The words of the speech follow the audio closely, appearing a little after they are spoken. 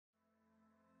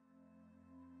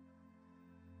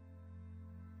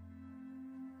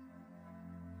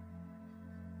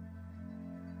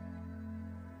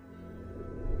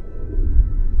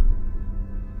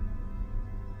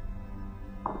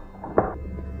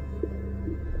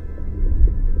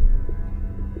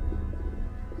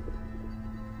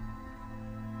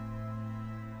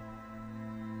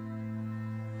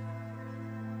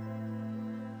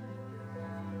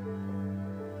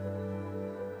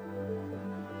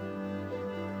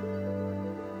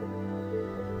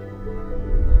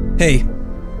Hey,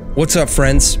 what's up,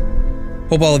 friends?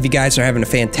 Hope all of you guys are having a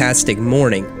fantastic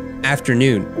morning,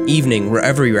 afternoon, evening,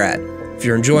 wherever you're at. If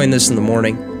you're enjoying this in the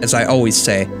morning, as I always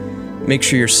say, make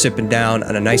sure you're sipping down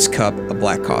on a nice cup of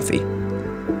black coffee.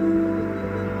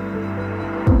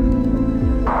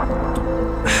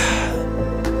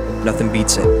 Nothing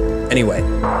beats it. Anyway,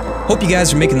 hope you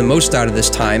guys are making the most out of this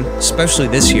time, especially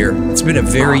this year. It's been a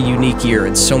very unique year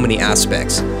in so many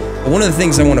aspects. But one of the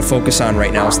things I want to focus on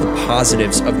right now is the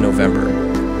positives of November.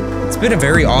 It's been a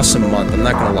very awesome month, I'm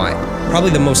not gonna lie. Probably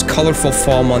the most colorful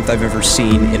fall month I've ever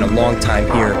seen in a long time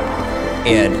here.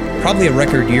 And probably a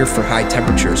record year for high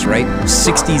temperatures, right?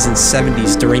 60s and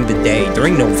 70s during the day,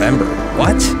 during November.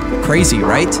 What? Crazy,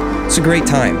 right? It's a great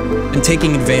time. Been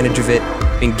taking advantage of it,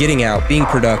 been getting out, being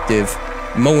productive,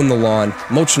 mowing the lawn,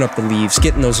 mulching up the leaves,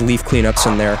 getting those leaf cleanups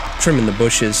in there, trimming the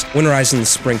bushes, winterizing the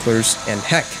sprinklers, and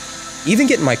heck, even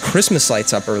getting my Christmas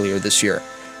lights up earlier this year.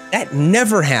 That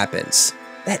never happens.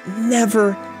 That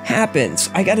never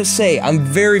happens. I gotta say, I'm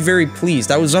very, very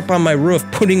pleased. I was up on my roof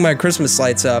putting my Christmas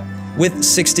lights up with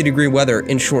 60-degree weather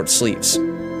in short sleeves.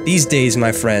 These days,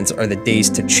 my friends, are the days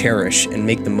to cherish and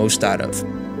make the most out of.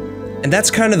 And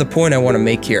that's kind of the point I want to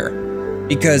make here.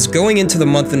 Because going into the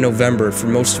month of November, for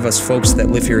most of us folks that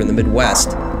live here in the Midwest,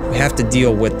 we have to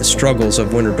deal with the struggles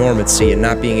of winter dormancy and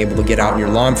not being able to get out on your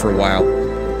lawn for a while.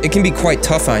 It can be quite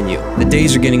tough on you. The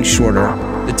days are getting shorter,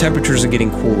 the temperatures are getting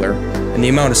cooler, and the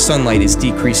amount of sunlight is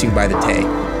decreasing by the day.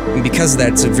 And because of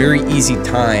that, it's a very easy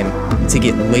time to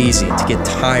get lazy, to get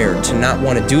tired, to not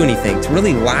want to do anything, to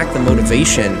really lack the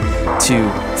motivation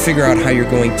to figure out how you're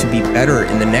going to be better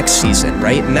in the next season,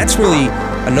 right? And that's really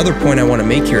another point I want to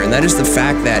make here, and that is the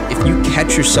fact that if you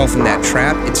catch yourself in that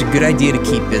trap, it's a good idea to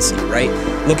keep busy, right?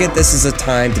 Look at this as a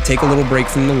time to take a little break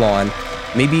from the lawn,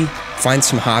 maybe find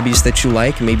some hobbies that you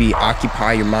like, maybe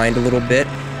occupy your mind a little bit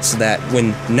so that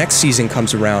when next season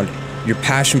comes around, your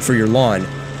passion for your lawn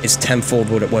is tenfold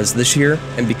what it was this year,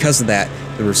 and because of that,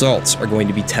 the results are going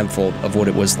to be tenfold of what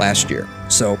it was last year.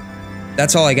 So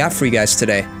that's all I got for you guys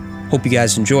today. Hope you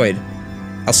guys enjoyed.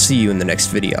 I'll see you in the next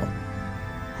video.